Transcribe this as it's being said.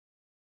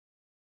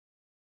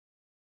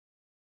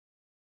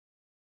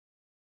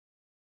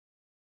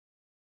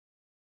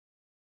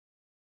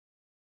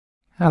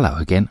Hello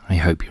again, I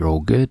hope you're all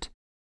good.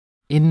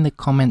 In the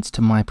comments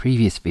to my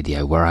previous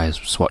video where I was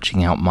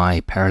swatching out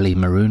my Perylene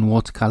Maroon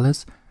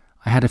watercolors,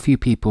 I had a few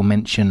people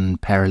mention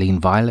Perylene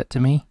Violet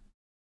to me.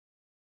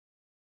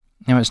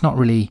 Now it's not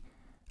really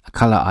a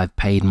color I've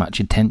paid much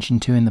attention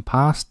to in the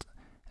past,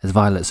 as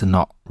violets are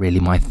not really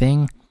my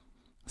thing,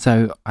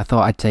 so I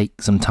thought I'd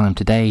take some time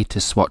today to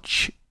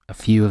swatch a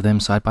few of them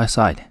side by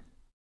side.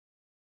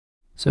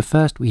 So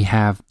first we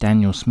have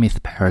Daniel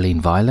Smith Perylene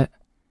Violet.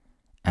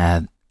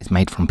 It's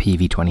made from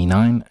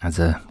PV29, as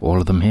all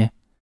of them here.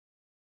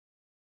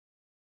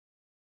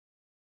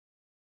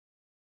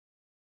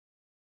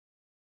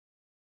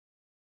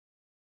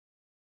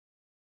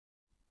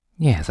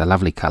 Yeah, it's a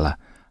lovely colour.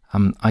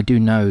 I do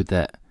know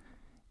that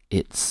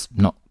it's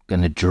not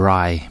going to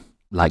dry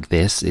like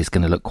this. It's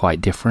going to look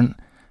quite different,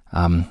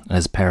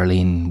 as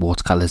Perylene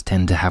watercolours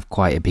tend to have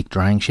quite a big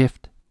drying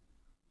shift.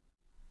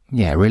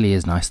 Yeah, it really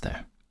is nice though.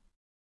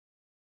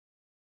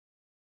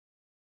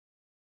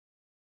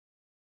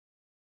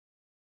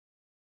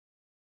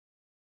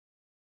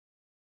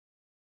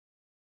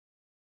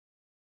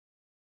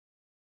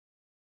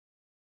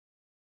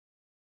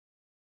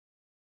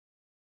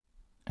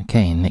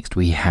 Okay, next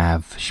we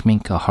have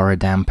Schmincke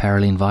Horror-Dam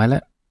Perylene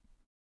Violet.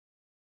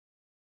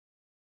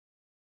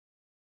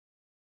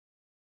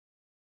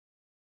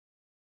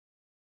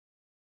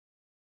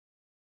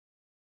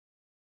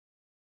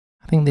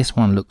 I think this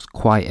one looks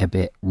quite a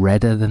bit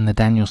redder than the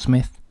Daniel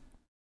Smith.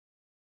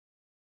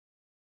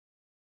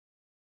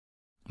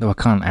 Though I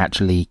can't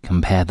actually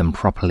compare them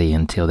properly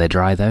until they're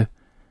dry though.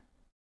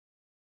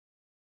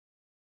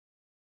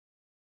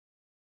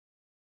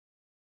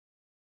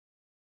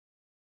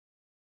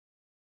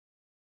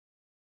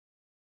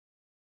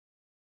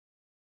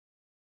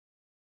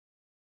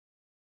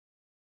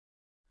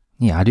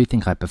 Yeah, I do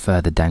think I prefer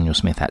the Daniel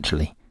Smith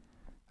actually.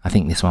 I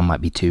think this one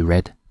might be too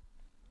red.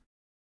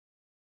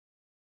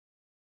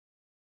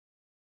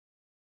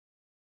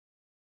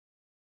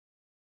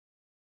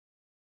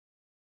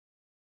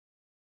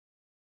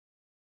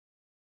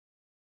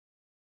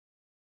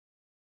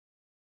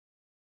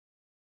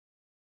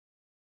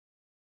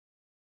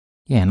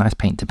 Yeah, nice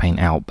paint to paint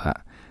out,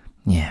 but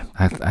yeah,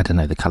 I don't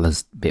know, the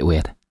colour's a bit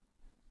weird.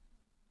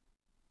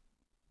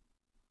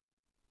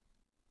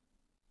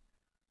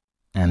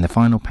 And the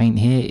final paint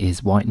here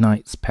is White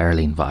Knight's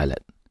Perylene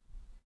Violet.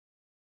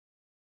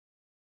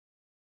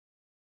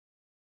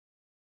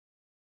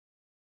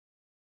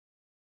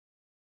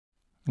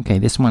 Okay,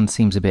 this one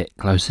seems a bit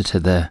closer to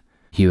the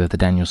hue of the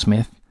Daniel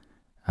Smith.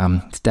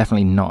 It's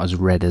definitely not as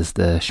red as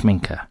the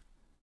Schmincke.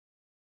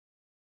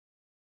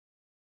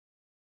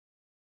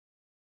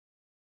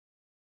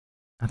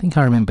 I think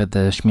I remember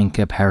the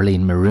Schmincke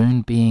Perylene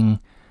Maroon being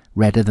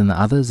redder than the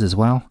others as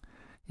well.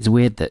 It's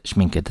weird that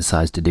Schmincke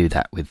decides to do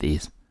that with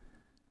these.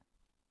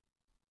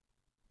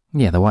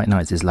 Yeah, the White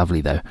Knights is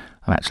lovely though.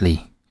 I'm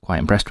actually quite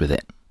impressed with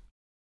it.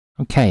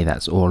 Okay,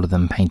 that's all of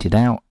them painted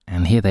out,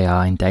 and here they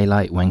are in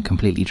daylight when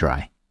completely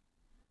dry.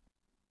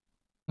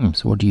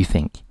 So what do you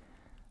think?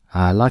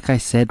 Like I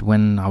said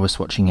when I was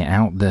swatching it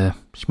out, the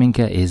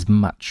Schmincke is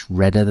much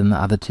redder than the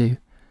other two.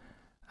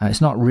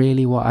 It's not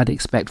really what I'd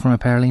expect from a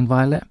Perylene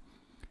Violet.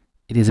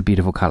 It is a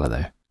beautiful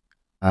colour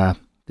though.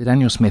 The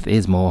Daniel Smith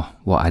is more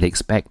what I'd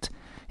expect.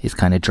 It's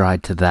kind of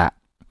dried to that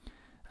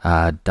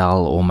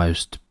dull,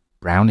 almost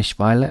brownish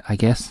violet, I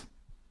guess.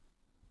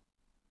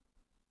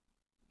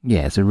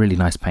 Yeah, it's a really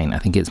nice paint. I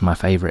think it's my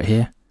favourite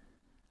here.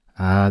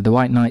 The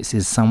White Knights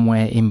is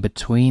somewhere in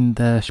between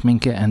the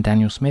Schmincke and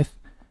Daniel Smith.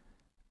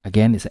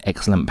 Again, it's an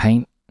excellent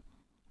paint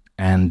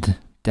and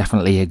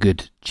definitely a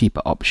good,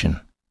 cheaper option.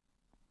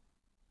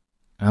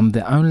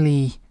 The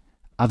only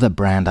other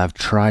brand I've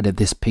tried of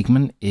this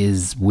pigment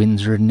is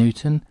Winsor &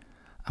 Newton.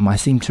 I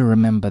seem to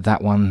remember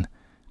that one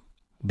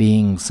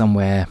being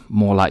somewhere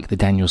more like the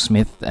Daniel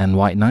Smith and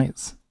White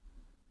Knights.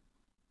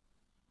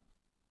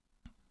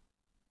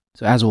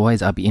 So as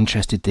always, I'd be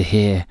interested to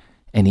hear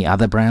any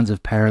other brands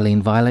of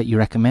Perylene Violet you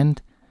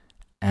recommend,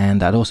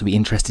 and I'd also be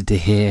interested to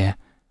hear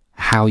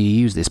how you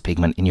use this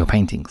pigment in your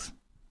paintings.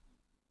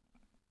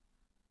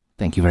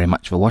 Thank you very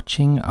much for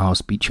watching. I'll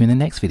speak to you in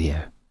the next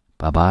video.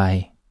 Bye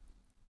bye.